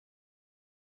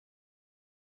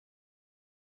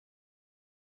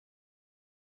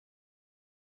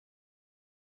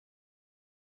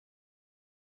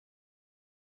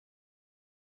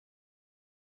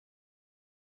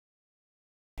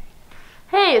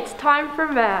Hey, it's time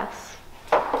for Mass.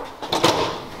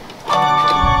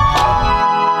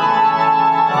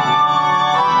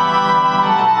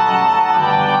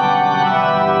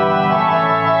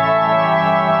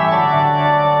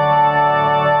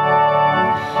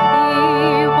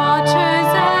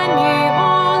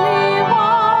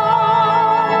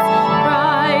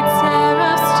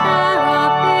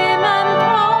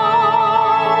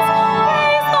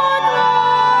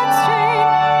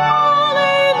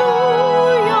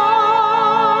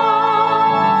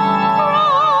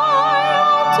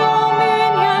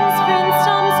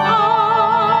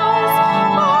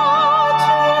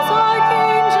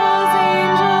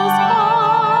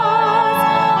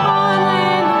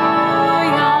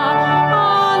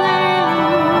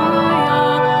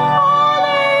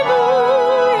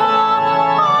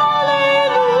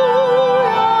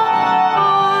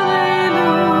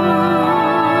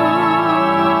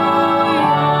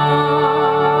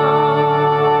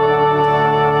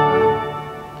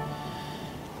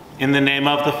 In the name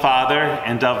of the Father,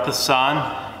 and of the Son,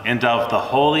 and of the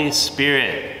Holy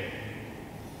Spirit.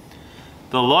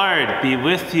 The Lord be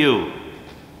with you.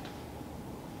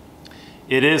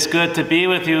 It is good to be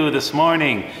with you this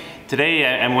morning. Today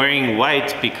I'm wearing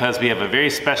white because we have a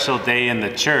very special day in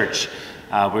the church.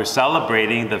 We're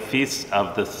celebrating the feast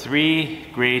of the three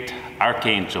great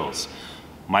archangels,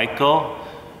 Michael,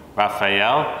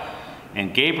 Raphael,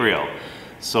 and Gabriel.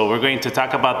 So we're going to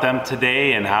talk about them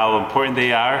today and how important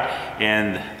they are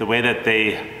and the way that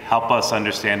they help us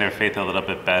understand our faith a little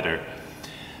bit better.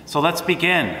 So let's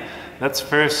begin. Let's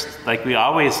first, like we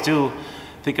always do,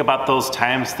 think about those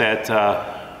times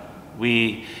that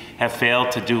we have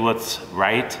failed to do what's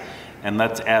right, and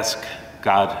let's ask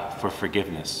God for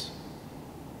forgiveness.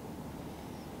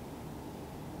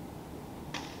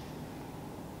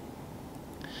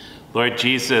 Lord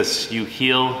Jesus, you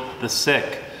heal the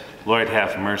sick. Lord,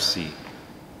 have mercy.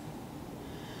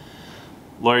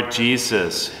 Lord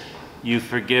Jesus, you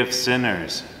forgive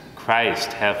sinners.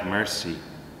 Christ, have mercy.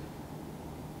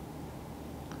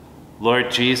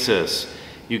 Lord Jesus,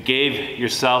 you gave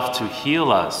yourself to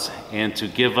heal us and to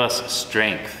give us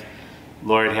strength.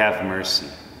 Lord, have mercy.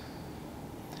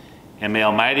 And may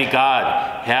Almighty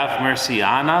God have mercy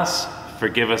on us,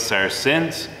 forgive us our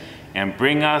sins, and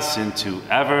bring us into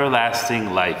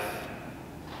everlasting life.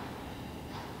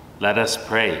 Let us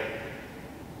pray.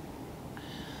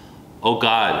 O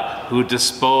God, who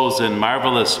dispose in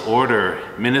marvelous order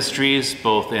ministries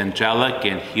both angelic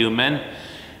and human,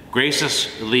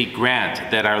 graciously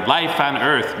grant that our life on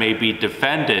earth may be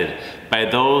defended by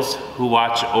those who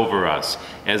watch over us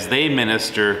as they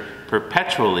minister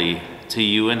perpetually to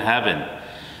you in heaven.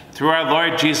 Through our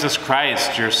Lord Jesus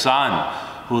Christ, your Son,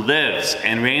 who lives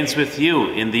and reigns with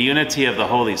you in the unity of the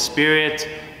Holy Spirit,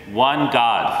 one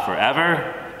God,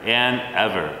 forever and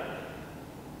ever.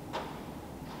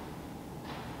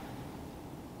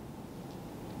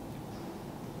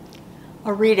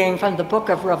 A reading from the book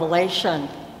of Revelation.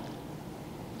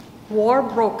 War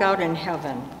broke out in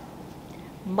heaven.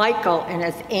 Michael and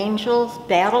his angels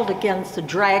battled against the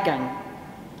dragon.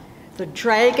 The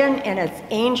dragon and its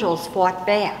angels fought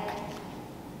back,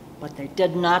 but they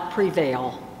did not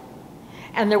prevail.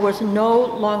 And there was no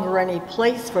longer any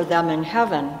place for them in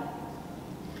heaven.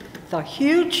 The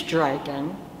huge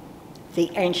dragon,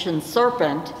 the ancient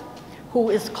serpent, who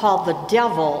is called the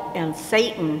devil and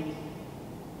Satan,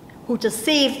 who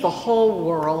deceived the whole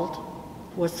world,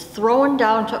 was thrown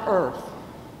down to earth,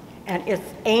 and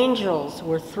its angels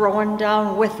were thrown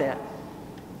down with it.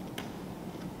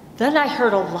 Then I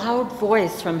heard a loud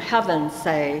voice from heaven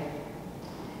say,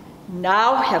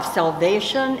 "Now have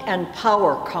salvation and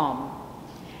power come,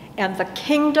 and the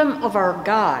kingdom of our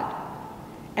God,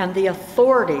 and the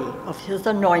authority of his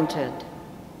anointed.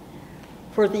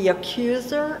 For the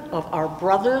accuser of our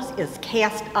brothers is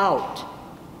cast out,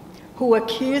 who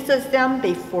accuses them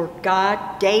before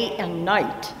God day and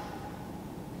night.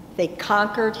 They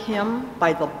conquered him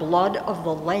by the blood of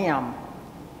the Lamb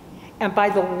and by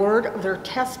the word of their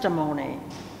testimony.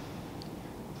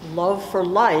 Love for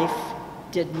life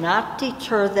did not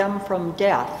deter them from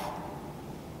death.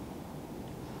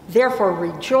 Therefore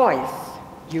rejoice,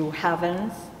 you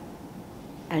heavens,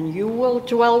 and you will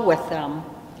dwell with them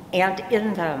and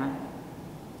in them."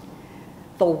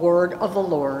 The word of the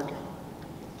Lord.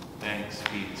 Thanks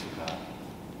be to God.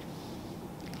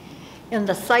 In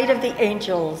the sight of the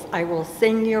angels, I will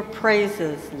sing your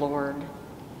praises, Lord.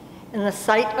 In the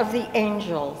sight of the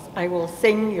angels, I will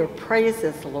sing your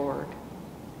praises, Lord.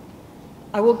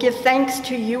 I will give thanks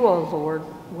to you, O Lord,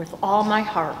 with all my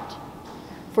heart,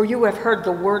 for you have heard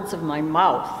the words of my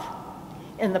mouth.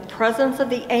 In the presence of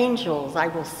the angels, I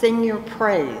will sing your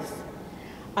praise.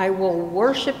 I will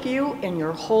worship you in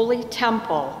your holy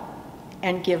temple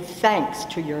and give thanks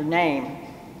to your name.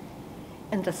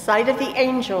 In the sight of the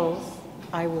angels,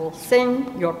 I will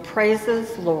sing your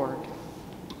praises, Lord.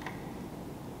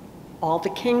 All the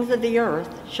kings of the earth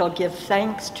shall give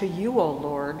thanks to you, O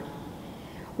Lord,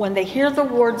 when they hear the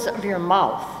words of your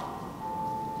mouth,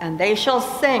 and they shall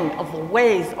sing of the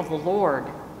ways of the Lord.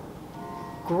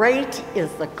 Great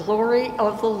is the glory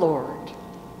of the Lord.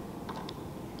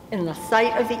 In the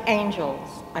sight of the angels,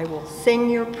 I will sing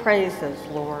your praises,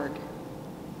 Lord.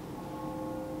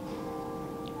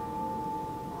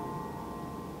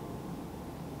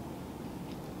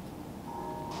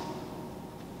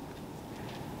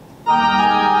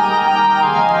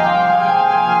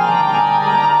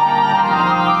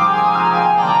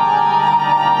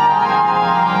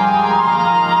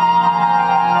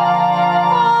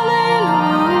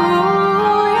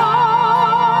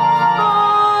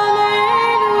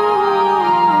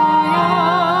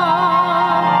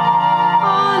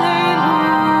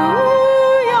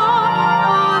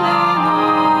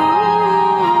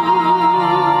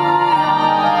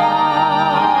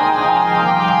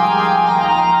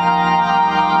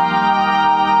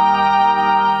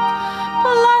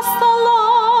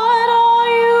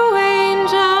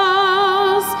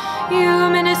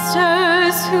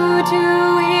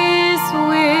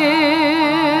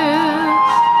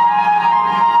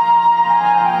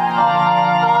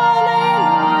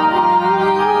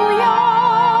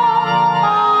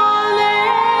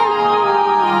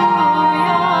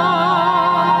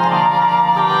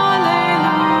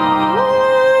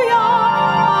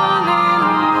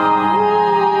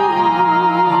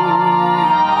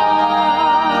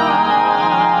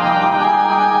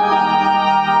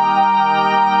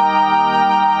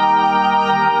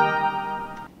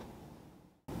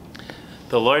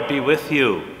 The Lord be with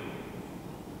you.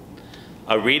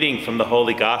 A reading from the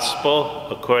Holy Gospel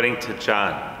according to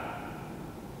John.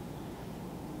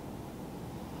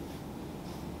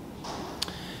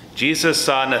 Jesus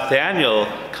saw Nathanael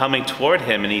coming toward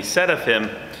him, and he said of him,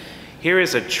 "Here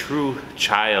is a true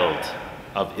child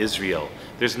of Israel.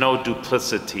 There's no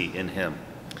duplicity in him."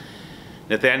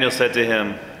 Nathanael said to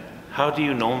him, "How do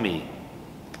you know me?"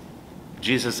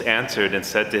 Jesus answered and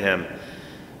said to him,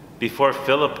 "Before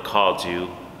Philip called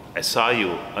you, I saw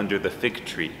you under the fig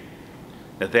tree."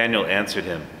 Nathanael answered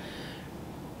him,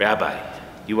 "Rabbi,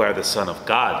 you are the Son of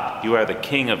God. You are the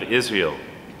King of Israel."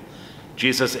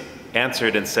 Jesus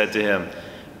answered and said to him,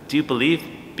 "Do you believe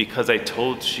because I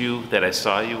told you that I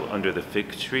saw you under the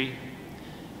fig tree?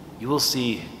 You will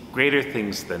see greater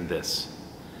things than this."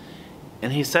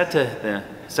 And he said to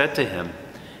him,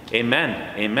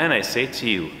 "Amen, amen, I say to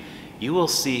you, you will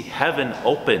see heaven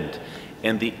opened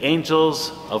and the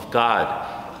angels of God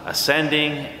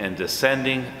ascending and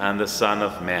descending on the Son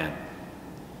of Man."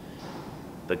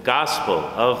 The Gospel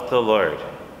of the Lord.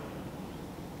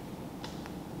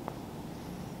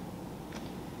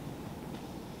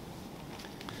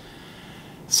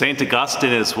 Saint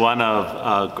Augustine is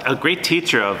a great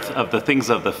teacher of the things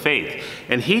of the faith,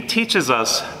 and he teaches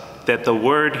us that the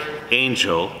word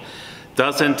angel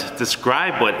doesn't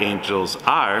describe what angels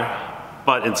are,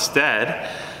 but instead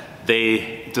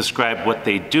they describe what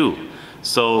they do.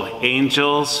 So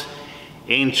angels,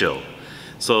 angel.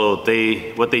 So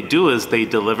what they do is they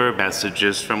deliver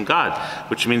messages from God,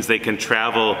 which means they can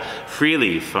travel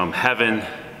freely from heaven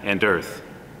and earth.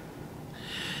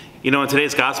 You know, in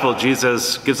today's gospel,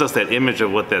 Jesus gives us that image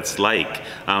of what that's like.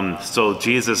 So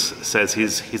Jesus says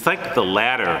he's like the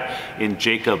ladder in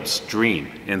Jacob's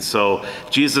dream. And so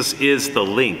Jesus is the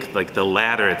link, like the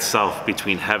ladder itself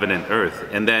between heaven and earth.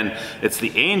 And then it's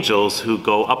the angels who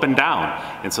go up and down.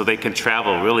 And so they can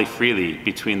travel really freely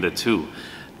between the two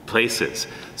places.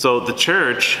 So the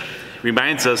church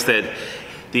reminds us that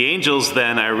the angels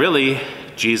then are really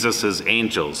Jesus'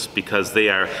 angels, because they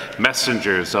are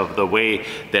messengers of the way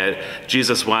that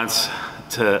Jesus wants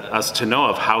us to know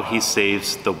of how he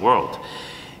saves the world.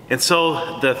 And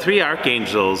so the three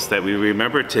archangels that we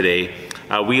remember today,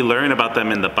 we learn about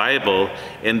them in the Bible,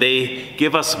 and they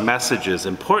give us messages,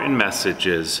 important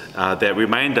messages, that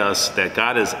remind us that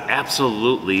God is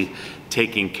absolutely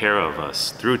taking care of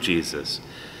us through Jesus.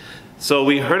 So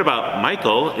we heard about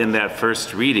Michael in that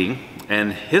first reading,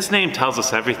 and his name tells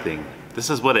us everything. This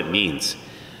is what it means.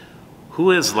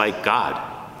 Who is like God?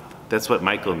 That's what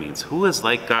Michael means. Who is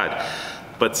like God?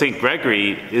 But St.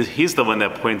 Gregory, he's the one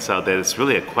that points out that it's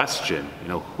really a question. You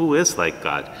know, who is like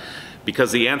God?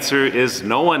 Because the answer is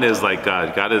no one is like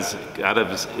God. God is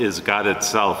God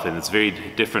itself, and it's very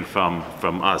different from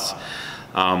us.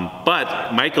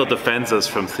 But Michael defends us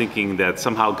from thinking that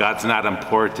somehow God's not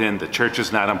important, the church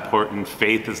is not important,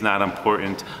 faith is not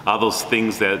important, all those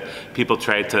things that people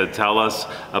try to tell us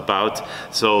about.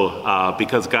 So,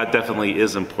 because God definitely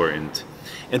is important.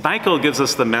 And Michael gives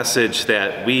us the message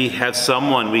that we have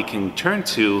someone we can turn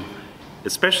to,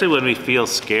 especially when we feel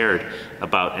scared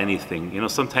about anything. You know,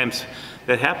 sometimes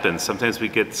that happens. Sometimes we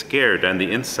get scared on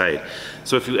the inside.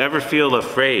 So if you ever feel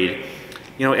afraid,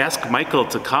 you know, ask Michael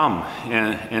to come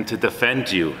and to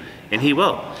defend you, and he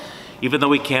will. Even though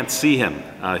we can't see him,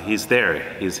 he's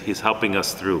there. He's helping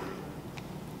us through.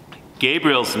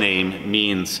 Gabriel's name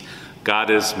means God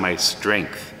is my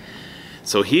strength.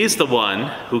 So he's the one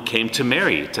who came to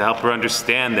Mary to help her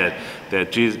understand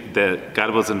that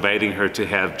God was inviting her to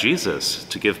have Jesus,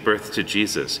 to give birth to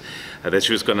Jesus, that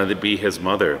she was going to be his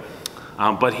mother.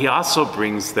 But he also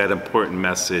brings that important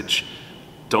message,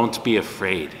 don't be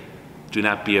afraid. Do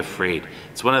not be afraid.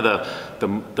 It's one of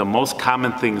the most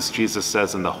common things Jesus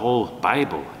says in the whole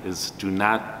Bible is do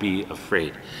not be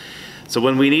afraid. So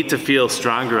when we need to feel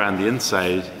stronger on the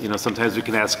inside, you know, sometimes we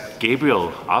can ask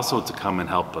Gabriel also to come and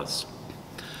help us.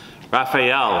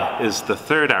 Raphael is the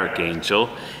third archangel,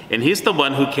 and he's the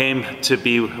one who came to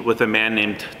be with a man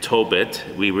named Tobit.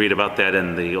 We read about that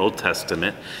in the Old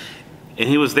Testament. And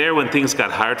he was there when things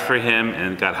got hard for him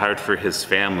and got hard for his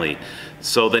family.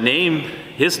 So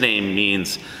his name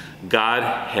means God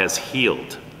has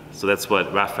healed. So that's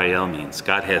what Raphael means,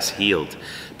 God has healed.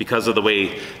 Because of the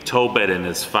way Tobit and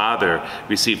his father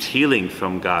received healing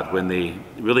from God when they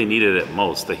really needed it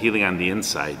most, the healing on the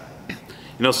inside.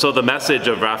 You know, so the message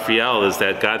of Raphael is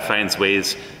that God finds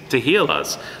ways to heal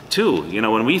us too. You know,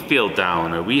 when we feel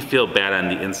down or we feel bad on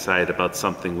the inside about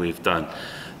something we've done.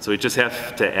 So we just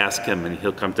have to ask him and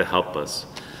he'll come to help us.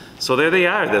 So there they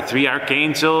are, the three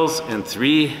archangels and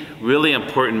three really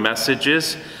important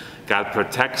messages. God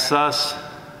protects us,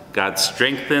 God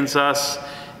strengthens us,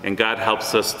 and God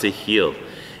helps us to heal.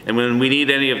 And when we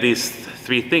need any of these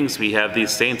three things, we have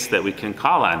these saints that we can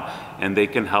call on, and they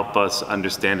can help us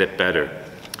understand it better.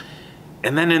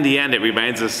 And then in the end, it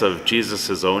reminds us of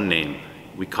Jesus' own name.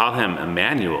 We call him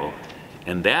Emmanuel,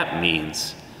 and that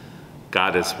means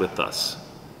God is with us.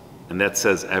 And that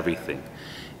says everything.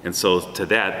 And so to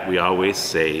that, we always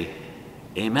say,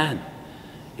 Amen.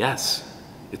 Yes,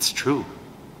 it's true.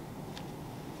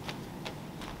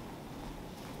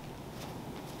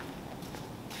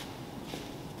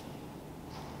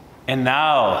 And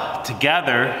now,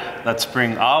 together, let's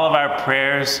bring all of our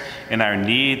prayers and our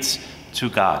needs to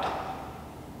God.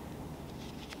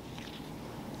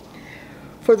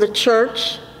 For the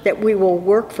church, that we will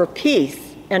work for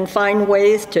peace and find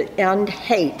ways to end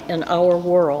hate in our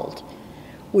world.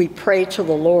 We pray to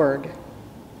the Lord.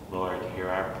 Lord, hear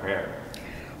our prayer.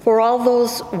 For all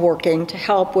those working to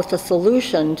help with the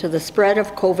solution to the spread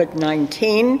of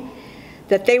COVID-19,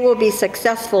 that they will be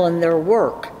successful in their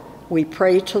work, we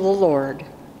pray to the Lord.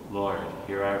 Lord,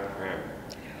 hear our prayer.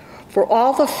 For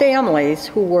all the families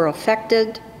who were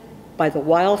affected by the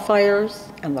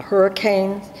wildfires and the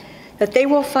hurricanes, that they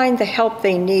will find the help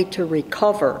they need to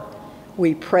recover,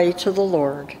 we pray to the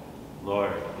Lord.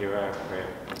 Lord, hear our prayer.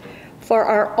 For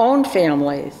our own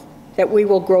families, that we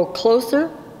will grow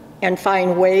closer and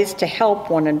find ways to help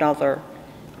one another,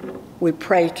 we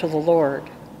pray to the Lord.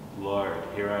 Lord,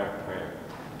 hear our prayer.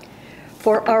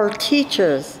 For our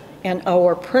teachers and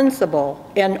our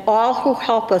principal and all who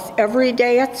help us every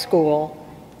day at school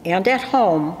and at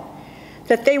home,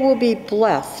 that they will be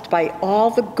blessed by all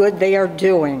the good they are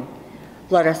doing,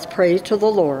 let us pray to the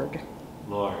Lord.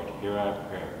 Lord, hear our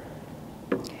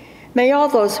prayer. May all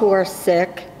those who are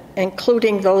sick,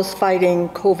 including those fighting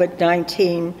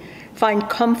COVID-19, find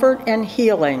comfort and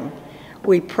healing,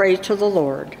 we pray to the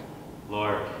Lord.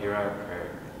 Lord, hear our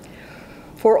prayer.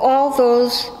 For all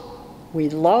those we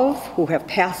love who have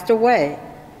passed away,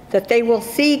 that they will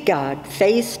see God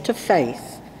face to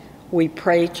face, we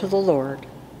pray to the Lord.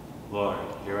 Lord,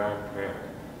 hear our prayer.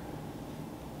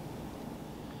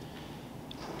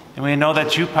 And we know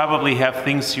that you probably have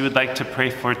things you would like to pray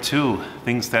for too,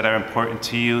 things that are important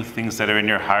to you, things that are in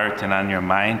your heart and on your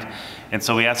mind. And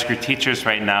so we ask your teachers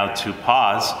right now to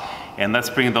pause and let's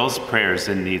bring those prayers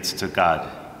and needs to God.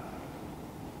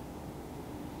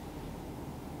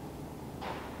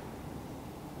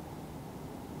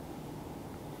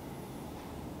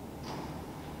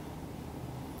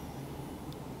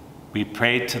 We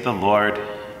pray to the Lord.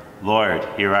 Lord,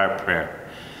 hear our prayer.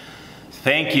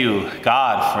 Thank you,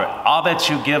 God, for all that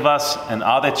you give us and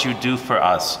all that you do for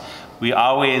us. We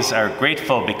always are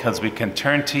grateful because we can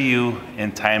turn to you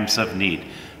in times of need.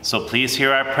 So please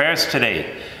hear our prayers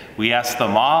today. We ask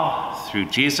them all through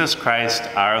Jesus Christ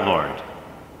our Lord.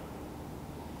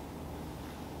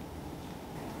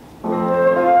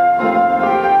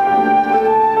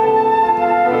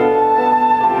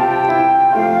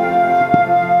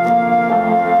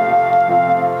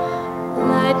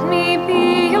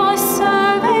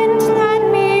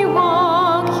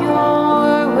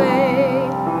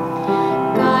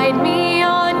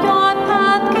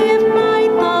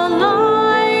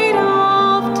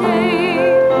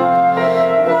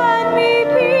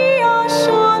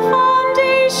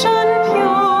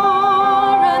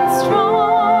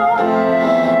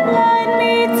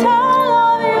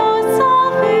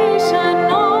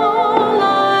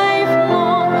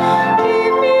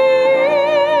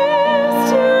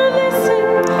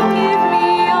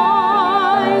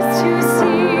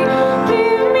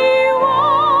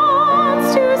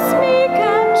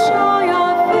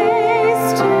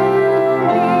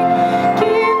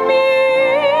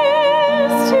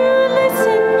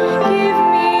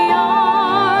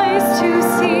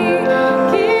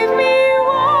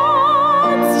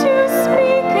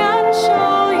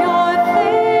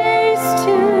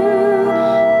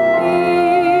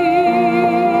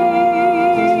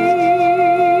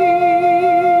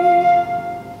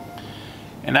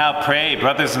 now pray,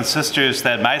 brothers and sisters,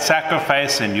 that my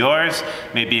sacrifice and yours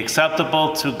may be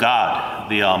acceptable to God,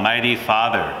 the Almighty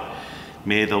Father.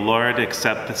 May the Lord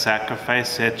accept the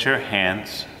sacrifice at your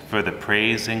hands for the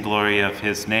praise and glory of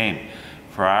his name,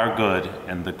 for our good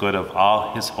and the good of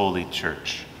all his holy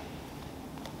church.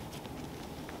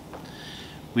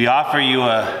 We offer you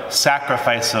a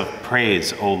sacrifice of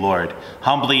praise, O Lord,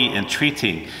 humbly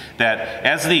entreating that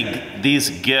as these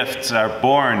gifts are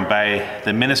borne by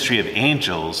the ministry of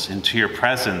angels into your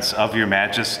presence of your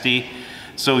majesty,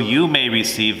 so you may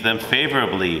receive them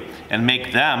favorably and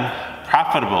make them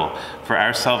profitable for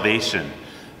our salvation,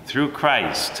 through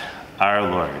Christ our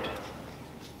Lord.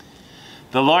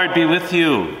 The Lord be with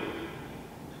you.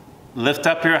 Lift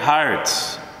up your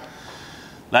hearts.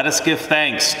 Let us give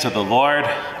thanks to the Lord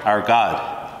our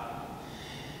God.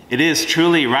 It is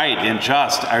truly right and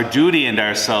just, our duty and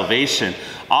our salvation,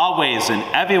 always and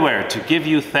everywhere to give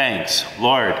you thanks,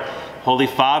 Lord, Holy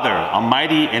Father,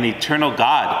 Almighty and eternal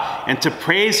God, and to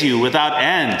praise you without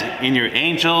end in your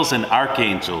angels and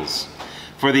archangels.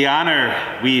 For the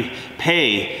honor we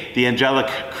pay the angelic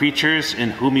creatures in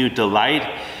whom you delight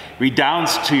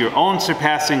redounds to your own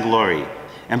surpassing glory.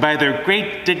 And by their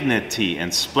great dignity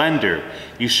and splendor,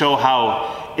 you show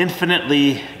how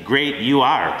infinitely great you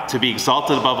are, to be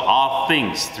exalted above all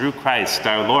things through Christ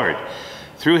our Lord.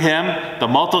 Through him, the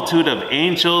multitude of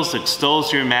angels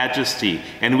extols your majesty,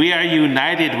 and we are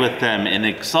united with them in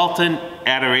exultant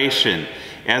adoration,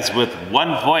 as with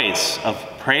one voice of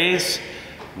praise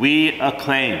we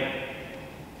acclaim.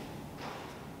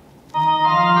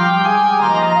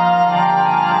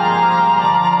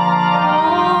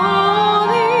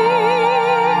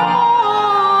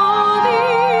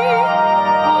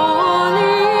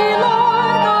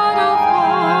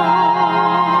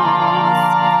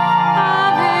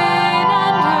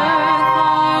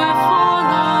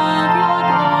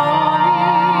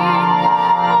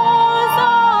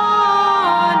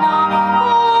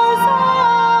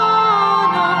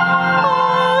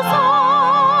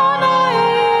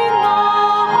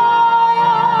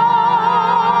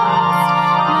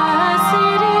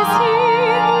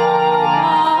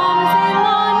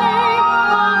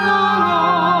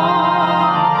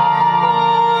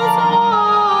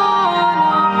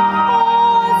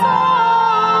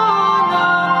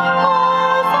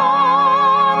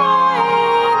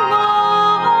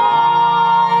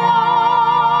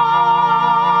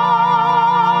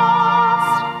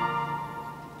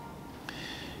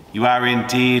 You are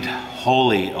indeed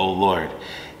holy, O Lord,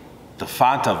 the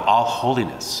font of all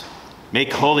holiness.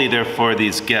 Make holy, therefore,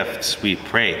 these gifts, we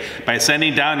pray, by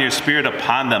sending down your Spirit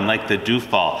upon them like the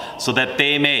dewfall, so that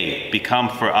they may become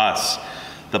for us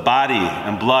the body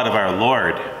and blood of our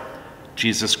Lord,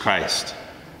 Jesus Christ.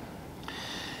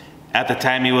 At the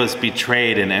time he was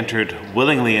betrayed and entered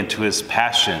willingly into his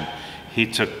passion, he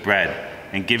took bread,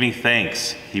 and giving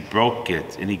thanks, he broke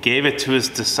it, and he gave it to his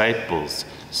disciples,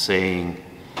 saying,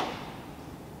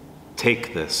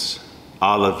 "Take this,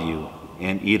 all of you,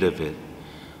 and eat of it,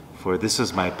 for this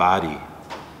is my body,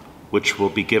 which will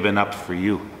be given up for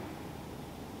you."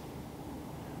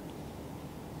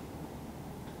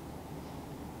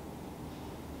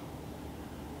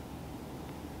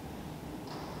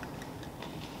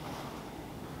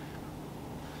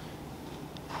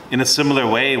 In a similar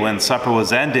way, when supper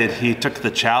was ended, he took the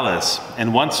chalice,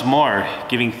 and once more,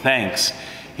 giving thanks,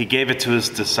 he gave it to his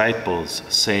disciples,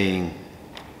 saying,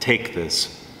 "Take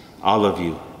this, all of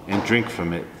you, and drink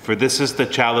from it, for this is the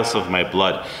chalice of my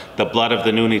blood, the blood of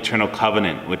the new and eternal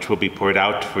covenant, which will be poured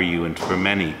out for you and for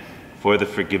many, for the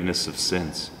forgiveness of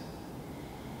sins.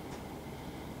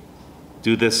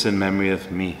 Do this in memory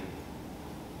of me."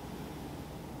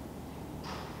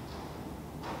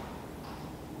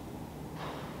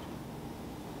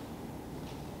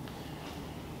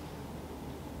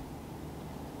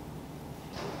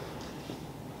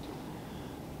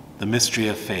 The mystery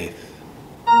of faith.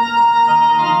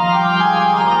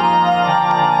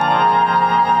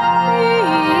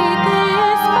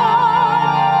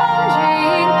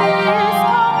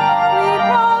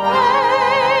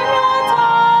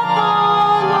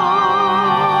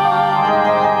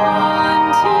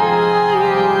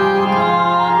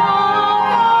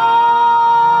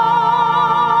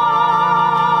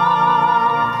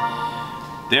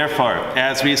 Therefore,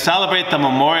 as we celebrate the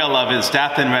memorial of his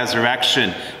death and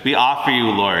resurrection, we offer you,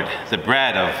 Lord, the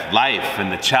bread of life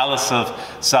and the chalice of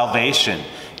salvation,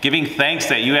 giving thanks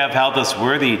that you have held us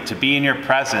worthy to be in your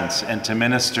presence and to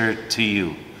minister to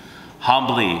you.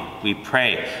 Humbly, we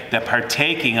pray that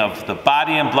partaking of the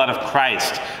body and blood of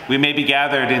Christ, we may be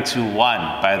gathered into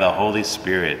one by the Holy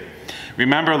Spirit.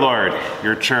 Remember, Lord,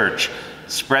 your church,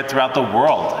 spread throughout the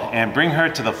world and bring her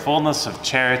to the fullness of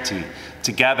charity,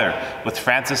 together with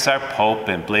Francis our Pope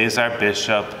and Blaise our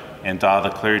Bishop and all the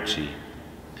clergy.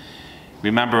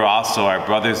 Remember also our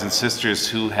brothers and sisters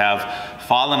who have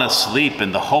fallen asleep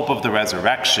in the hope of the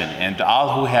resurrection, and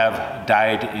all who have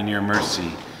died in your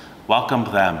mercy. Welcome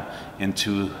them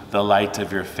into the light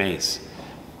of your face.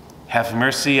 Have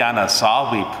mercy on us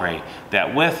all, we pray,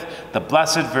 that with the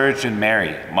Blessed Virgin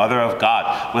Mary, Mother of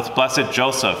God, with Blessed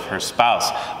Joseph, her spouse,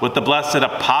 with the blessed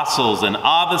apostles and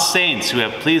all the saints who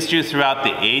have pleased you throughout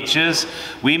the ages,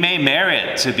 we may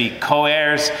merit to be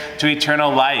co-heirs to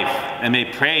eternal life and may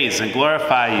praise and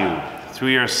glorify you through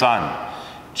your Son,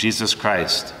 Jesus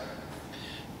Christ.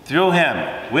 Through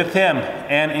him, with him,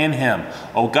 and in him,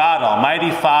 O God,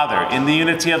 Almighty Father, in the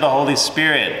unity of the Holy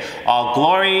Spirit, all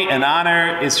glory and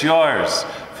honor is yours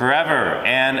forever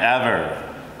and ever.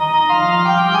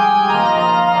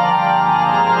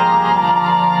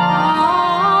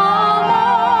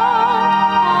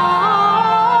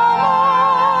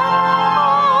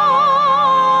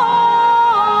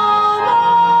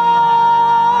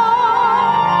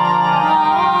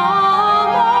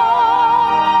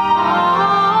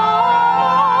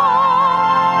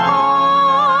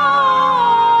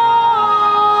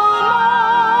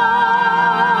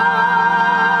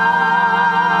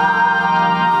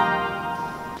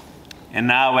 And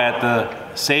now at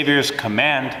the Savior's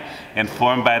command,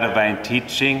 informed by divine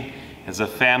teaching, as a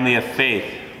family of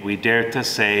faith, we dare to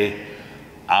say,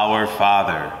 Our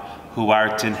Father, who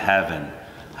art in heaven,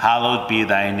 hallowed be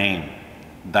thy name.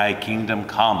 Thy kingdom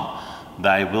come,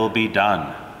 thy will be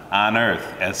done, on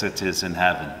earth as it is in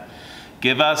heaven.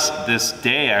 Give us this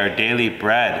day our daily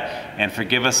bread, and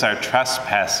forgive us our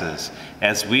trespasses,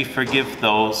 as we forgive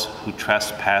those who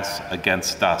trespass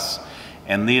against us.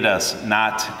 And lead us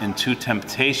not into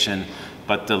temptation,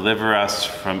 but deliver us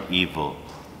from evil.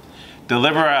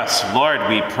 Deliver us, Lord,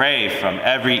 we pray, from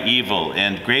every evil,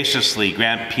 and graciously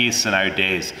grant peace in our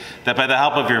days, that by the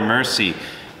help of your mercy,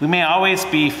 we may always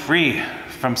be free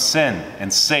from sin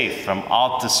and safe from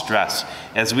all distress,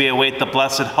 as we await the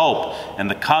blessed hope and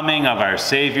the coming of our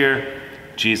Savior,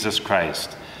 Jesus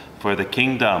Christ. For the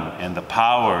kingdom and the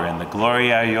power and the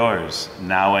glory are yours,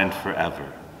 now and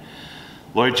forever.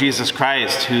 Lord Jesus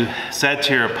Christ, who said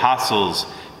to your apostles,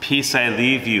 Peace I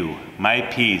leave you, my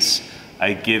peace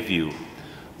I give you.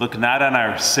 Look not on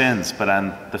our sins, but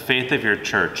on the faith of your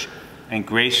church, and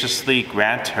graciously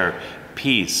grant her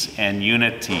peace and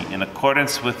unity in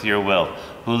accordance with your will,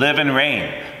 who live and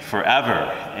reign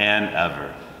forever and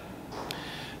ever.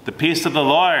 The peace of the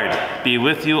Lord be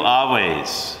with you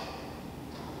always.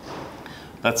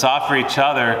 Let's offer each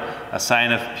other a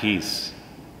sign of peace.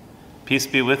 Peace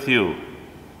be with you.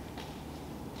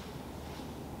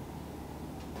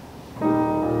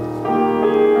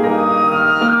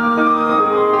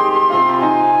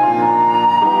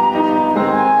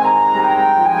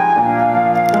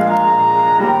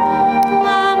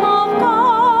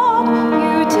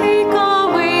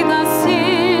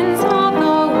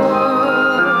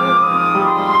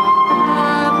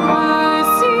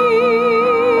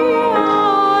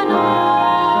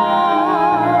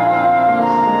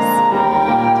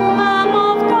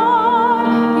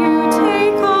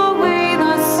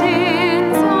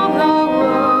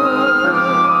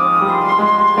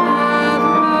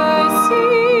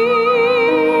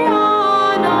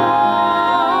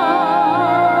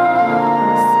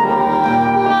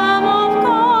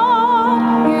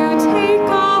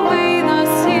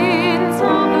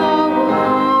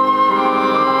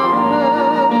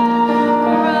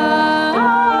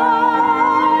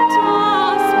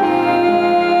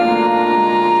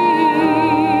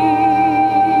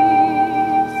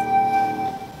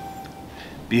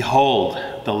 Behold,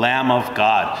 the Lamb of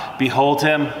God. Behold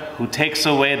him who takes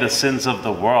away the sins of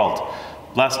the world.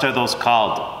 Blessed are those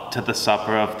called to the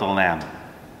supper of the Lamb.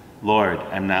 Lord,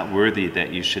 I'm not worthy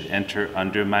that you should enter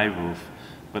under my roof,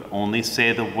 but only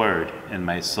say the word, and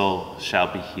my soul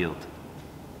shall be healed.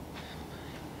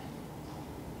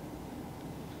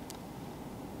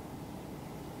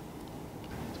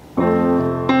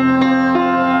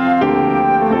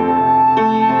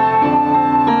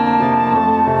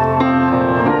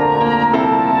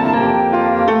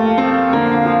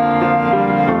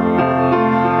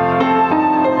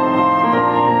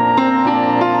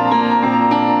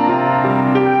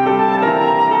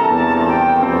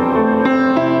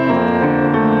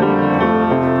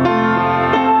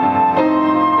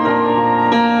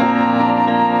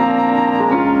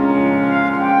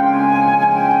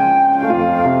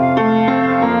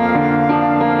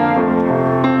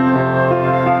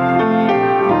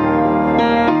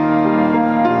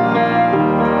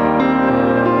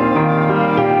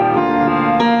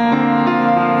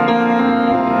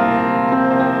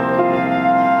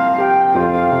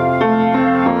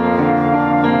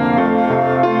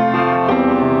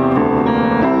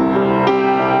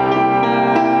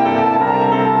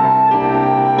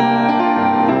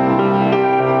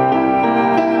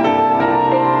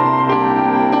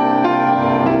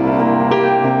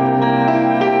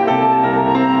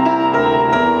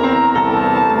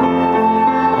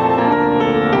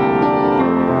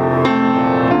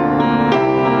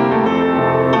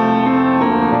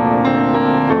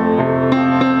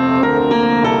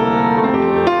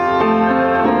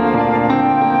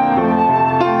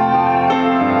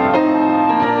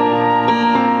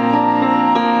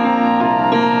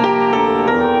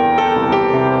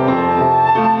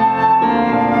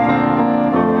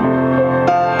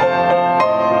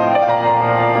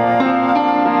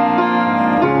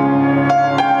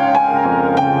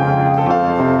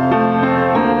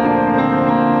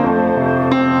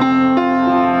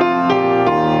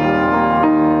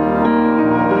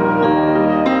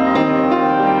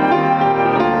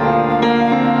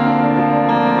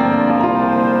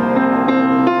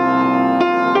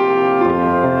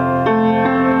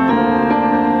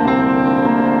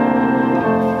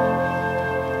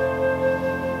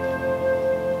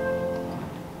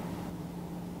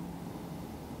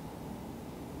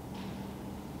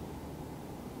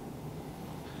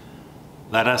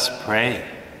 Let us pray.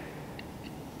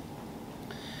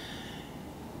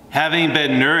 Having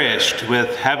been nourished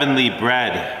with heavenly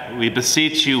bread, we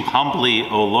beseech you humbly,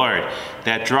 O Lord,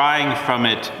 that drawing from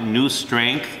it new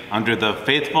strength under the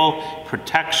faithful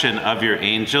protection of your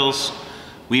angels,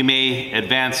 we may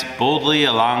advance boldly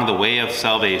along the way of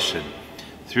salvation.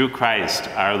 Through Christ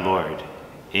our Lord.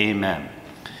 Amen.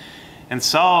 And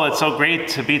so it's so great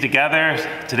to be together.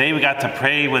 Today we got to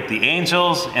pray with the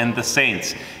angels and the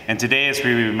saints. And today as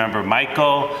we remember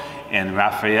Michael and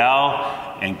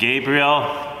Raphael and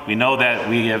Gabriel, we know that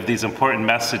we have these important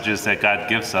messages that God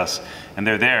gives us, and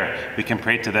they're there. We can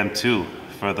pray to them too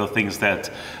for the things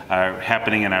that are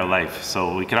happening in our life.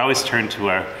 So we can always turn to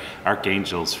our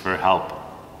archangels for help.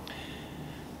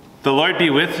 The Lord be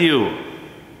with you.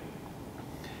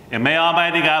 And may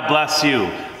Almighty God bless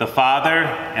you, the Father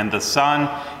and the Son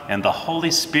and the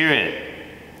Holy Spirit.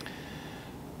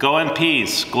 Go in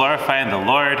peace, glorifying the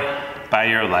Lord by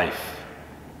your life.